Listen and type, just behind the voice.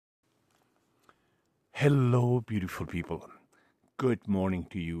Hello, beautiful people. Good morning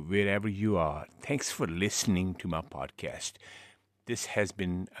to you, wherever you are. Thanks for listening to my podcast. This has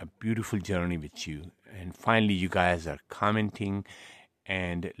been a beautiful journey with you. And finally, you guys are commenting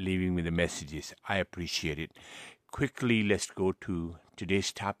and leaving me the messages. I appreciate it. Quickly, let's go to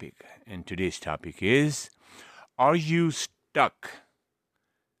today's topic. And today's topic is: are you stuck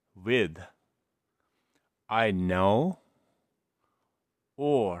with I know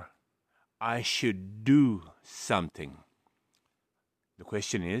or I should do something? The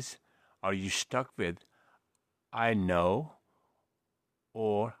question is, are you stuck with I know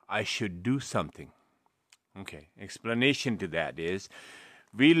or I should do something? Okay, explanation to that is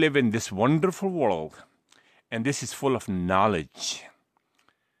we live in this wonderful world and this is full of knowledge.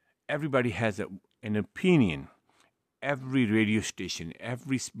 Everybody has an opinion. Every radio station,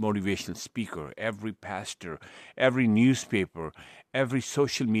 every motivational speaker, every pastor, every newspaper, every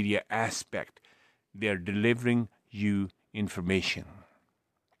social media aspect, they're delivering you information.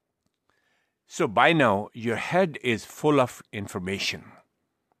 So by now, your head is full of information.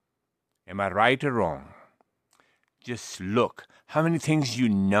 Am I right or wrong? Just look how many things you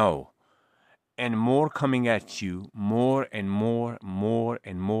know, and more coming at you, more and more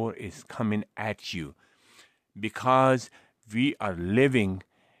is coming at you, because we are living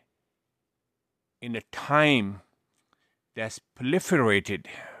in a time that's proliferated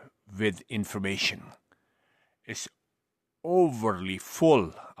with information. It's overly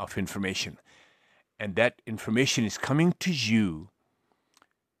full of information. And that information is coming to you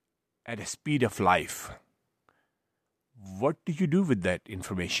at a speed of life. What do you do with that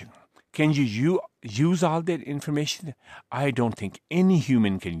information? Can you use all that information? I don't think any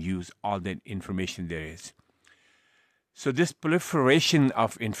human can use all that information there is. So this proliferation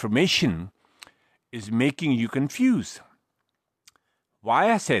of information is making you confused. Why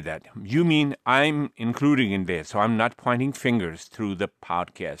I say that? You mean I'm including in there, so I'm not pointing fingers through the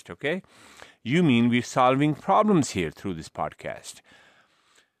podcast, okay? You mean we're solving problems here through this podcast.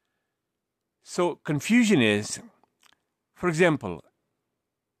 So confusion is, for example,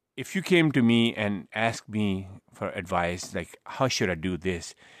 if you came to me and asked me for advice, like how should I do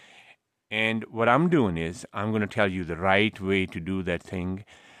this? And what I'm doing is I'm going to tell you the right way to do that thing.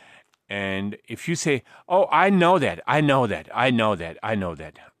 And if you say, oh, I know that, I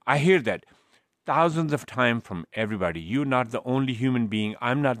hear that thousands of times from everybody. You're not the only human being.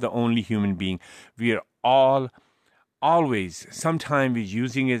 I'm not the only human being. We are all always, sometimes we're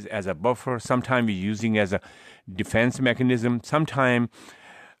using it as a buffer. Sometimes we're using it as a defense mechanism. Sometimes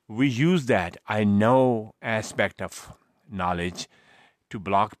we use that I know aspect of knowledge to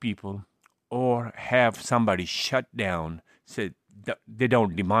block people or have somebody shut down, say they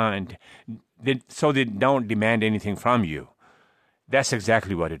don't demand anything from you. That's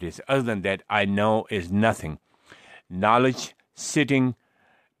exactly what it is. Other than that, I know is nothing. Knowledge sitting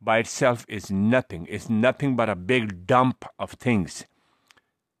by itself is nothing. It's nothing but a big dump of things,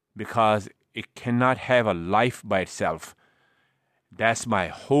 because it cannot have a life by itself. That's my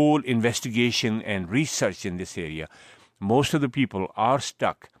whole investigation and research in this area. Most of the people are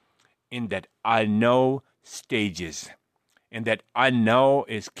stuck in that I know stages. And that I know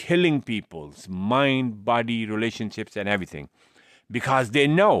is killing people's mind, body, relationships, and everything. Because they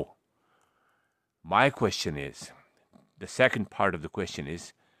know. My question is, the second part of the question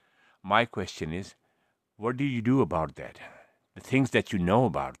is, my question is, what do you do about that? The things that you know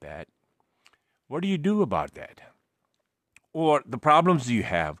about that, what do you do about that? Or the problems you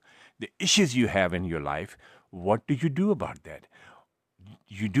have, the issues you have in your life, what do you do about that?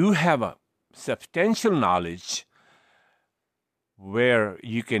 You do have a substantial knowledge where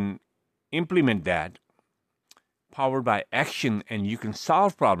you can implement that, powered by action, and you can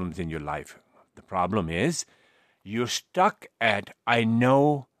solve problems in your life. The problem is you're stuck at I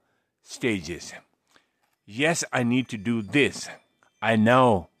know stages. Yes, I need to do this. I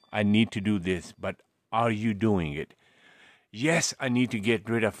know I need to do this, but are you doing it? Yes, I need to get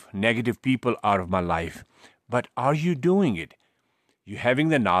rid of negative people out of my life, but are you doing it? You having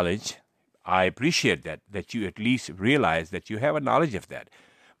the knowledge, I appreciate that you at least realize that you have a knowledge of that.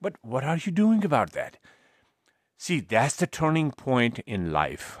 But what are you doing about that? See, that's the turning point in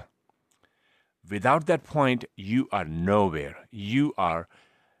life. Without that point, you are nowhere. You are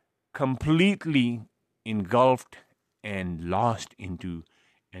completely engulfed and lost into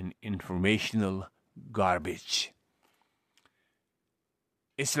an informational garbage.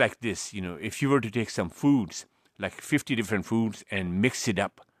 It's like this, if you were to take some foods, like 50 different foods, and mix it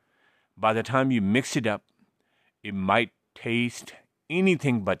up, by the time you mix it up, it might taste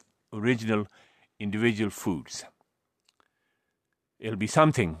anything but original individual foods. It'll be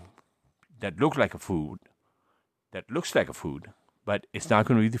something that looks like a food, but it's not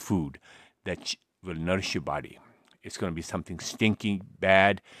going to be the food that will nourish your body. It's going to be something stinky,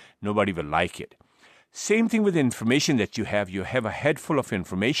 bad. Nobody will like it. Same thing with the information that you have. You have a head full of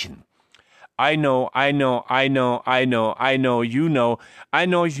information. I know, you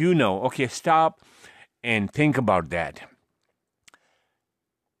know. Okay, stop and think about that.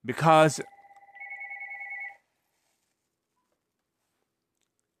 Because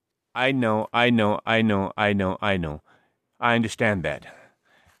I know. I understand that.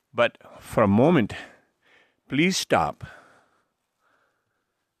 But for a moment, please stop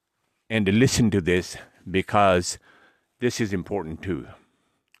and listen to this, because this is important too.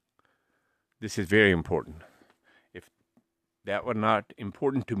 This is very important. If that were not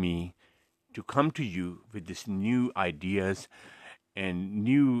important to me, to come to you with this new ideas and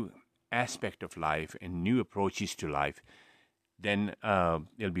new aspect of life and new approaches to life, then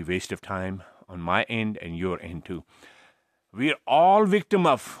it'll be waste of time on my end and your end too. We're all victim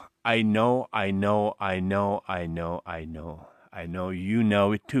of I know, you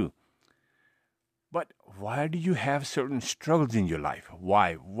know it too. But why do you have certain struggles in your life?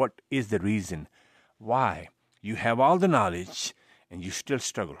 Why? What is the reason? Why? You have all the knowledge and you still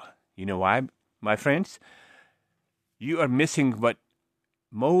struggle. You know why, my friends? You are missing what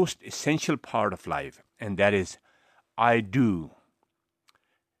most essential part of life, and that is I do.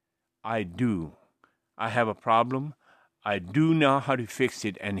 I have a problem. I do know how to fix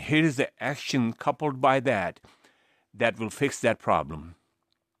it, and here is the action coupled by that will fix that problem.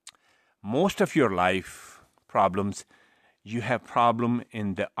 Most of your life problems, you have problem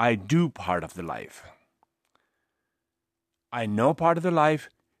in the I do part of the life. I know part of the life,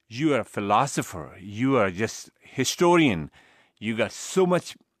 you are a philosopher, you are just historian, you got so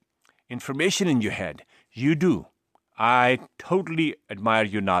much information in your head. You do. I totally admire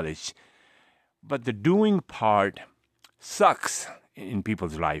your knowledge. But the doing part sucks in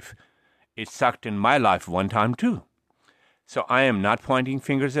people's life. It sucked in my life one time too. So I am not pointing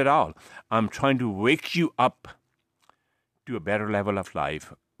fingers at all. I'm trying to wake you up to a better level of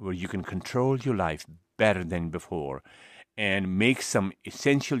life where you can control your life better than before and make some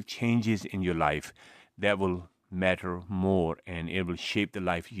essential changes in your life that will matter more, and it will shape the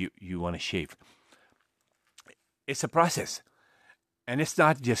life you want to shape. It's a process, and it's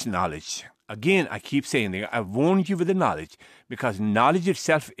not just knowledge. Again, I keep saying that. I warned you with the knowledge, because knowledge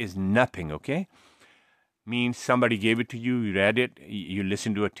itself is nothing, okay? Means somebody gave it to you, you read it, you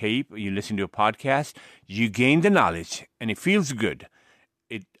listened to a tape, you listened to a podcast, you gain the knowledge, and it feels good.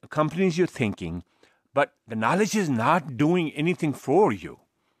 It accompanies your thinking, but the knowledge is not doing anything for you.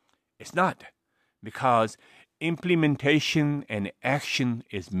 It's not, because implementation and action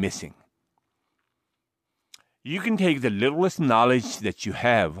is missing. You can take the littlest knowledge that you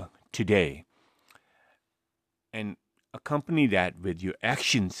have today and accompany that with your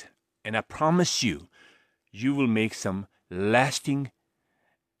actions, and I promise you, you will make some lasting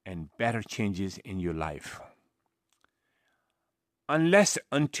and better changes in your life.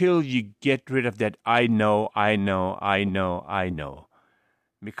 Until you get rid of that I know,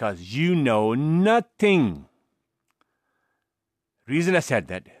 because you know nothing. Reason I said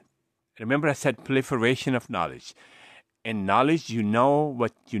that, remember I said proliferation of knowledge. And knowledge, you know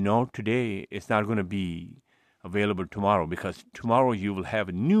what you know today is not going to be available tomorrow, because tomorrow you will have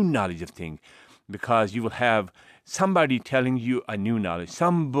a new knowledge of things, because you will have somebody telling you a new knowledge.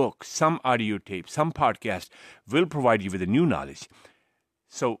 Some book, some audio tape, some podcast will provide you with a new knowledge.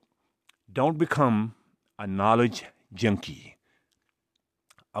 So don't become a knowledge junkie.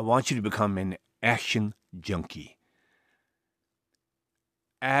 I want you to become an action junkie.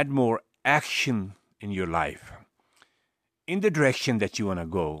 Add more action in your life, in the direction that you want to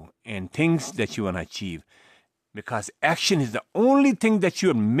go and things that you want to achieve, because action is the only thing that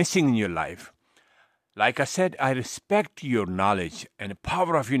you are missing in your life. Like I said, I respect your knowledge and the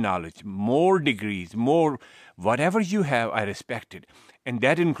power of your knowledge. More degrees, more whatever you have, I respect it. And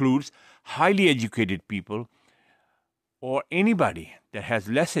that includes highly educated people or anybody that has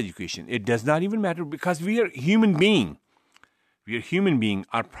less education. It does not even matter, because we are human beings. We are human beings.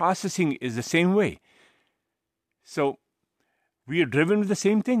 Our processing is the same way. So we are driven with the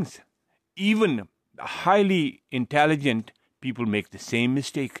same things. Even highly intelligent people make the same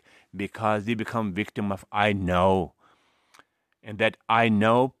mistake, because they become victim of I know. And that I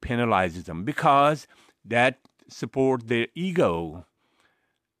know penalizes them, because that supports their ego.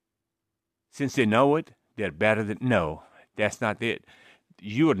 Since they know it, they're better than... No, that's not it.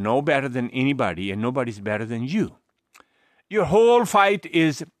 You are no better than anybody, and nobody's better than you. Your whole fight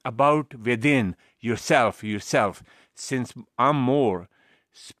is about within yourself. Since I'm more,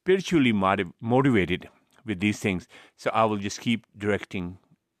 spiritually motivated with these things. So I will just keep directing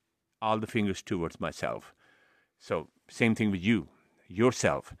all the fingers towards myself. So same thing with you,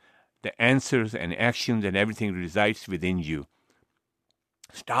 yourself. The answers and actions and everything resides within you.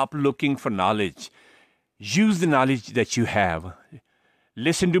 Stop looking for knowledge. Use the knowledge that you have.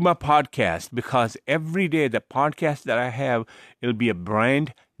 Listen to my podcast, because every day the podcast that I have, it'll be a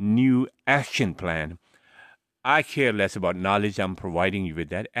brand new action plan. I care less about knowledge I'm providing you with.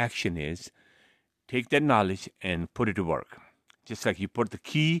 That action is take that knowledge and put it to work. Just like you put the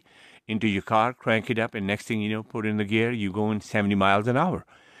key into your car, crank it up, and next thing you know, put it in the gear, you go in 70 miles an hour.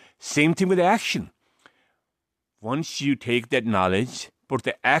 Same thing with action. Once you take that knowledge, put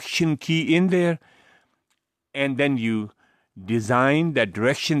the action key in there, and then you design that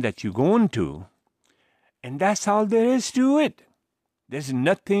direction that you're going to, and that's all there is to it. There's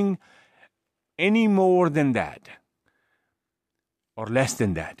nothing any more than that or less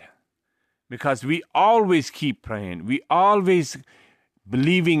than that, because we always keep praying. We always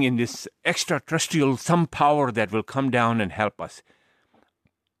believing in this extraterrestrial, some power that will come down and help us.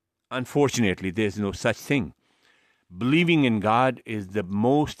 Unfortunately, there's no such thing. Believing in God is the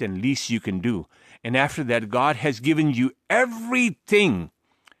most and least you can do. And after that, God has given you everything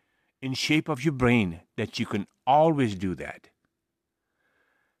in shape of your brain that you can always do that.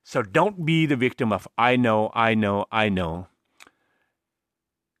 So don't be the victim of I know.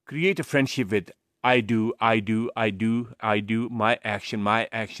 Create a friendship with I do, my action,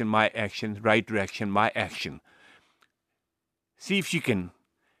 right direction, my action. See if you can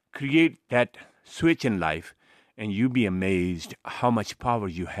create that switch in life, and you'll be amazed how much power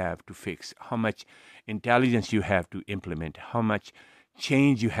you have to fix, how much intelligence you have to implement, how much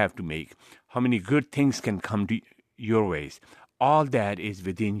change you have to make, how many good things can come to your ways. All that is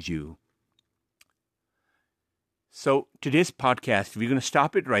within you. So today's podcast, we're going to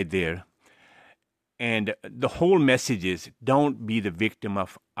stop it right there. And the whole message is, don't be the victim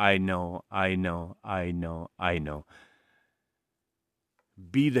of I know.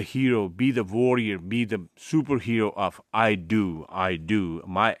 Be the hero, be the warrior, be the superhero of I do,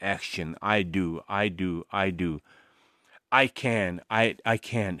 my action, I do. I can.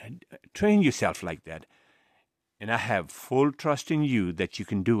 Train yourself like that. And I have full trust in you that you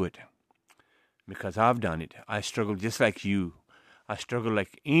can do it, because I've done it. I struggle just like you. I struggle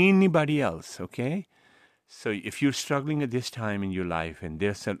like anybody else, okay? So if you're struggling at this time in your life and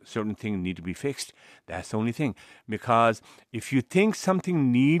there's certain things need to be fixed, that's the only thing. Because if you think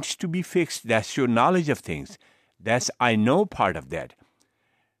something needs to be fixed, that's your knowledge of things. That's I know part of that.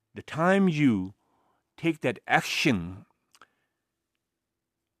 The time you take that action,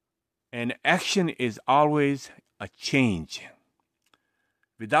 and action is always a change.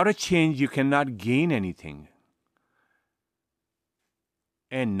 Without a change, you cannot gain anything.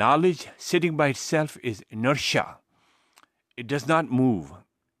 And knowledge sitting by itself is inertia. It does not move.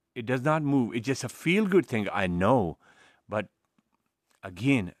 It's just a feel-good thing, I know. But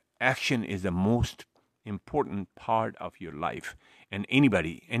again, action is the most important part of your life, and any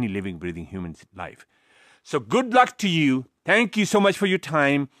living, breathing human's life. So good luck to you. Thank you so much for your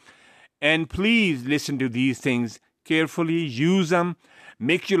time. And please listen to these things carefully. Use them.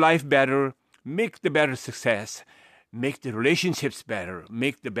 Make your life better. Make the better success. Make the relationships better.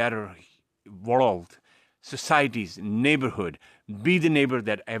 Make the better world, societies, neighborhood. Be the neighbor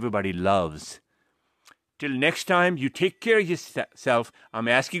that everybody loves. Till next time, you take care of yourself. I'm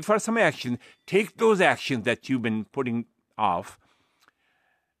asking for some action. Take those actions that you've been putting off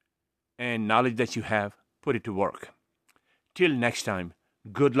and knowledge that you have, put it to work. Till next time,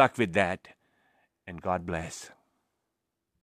 good luck with that, and God bless.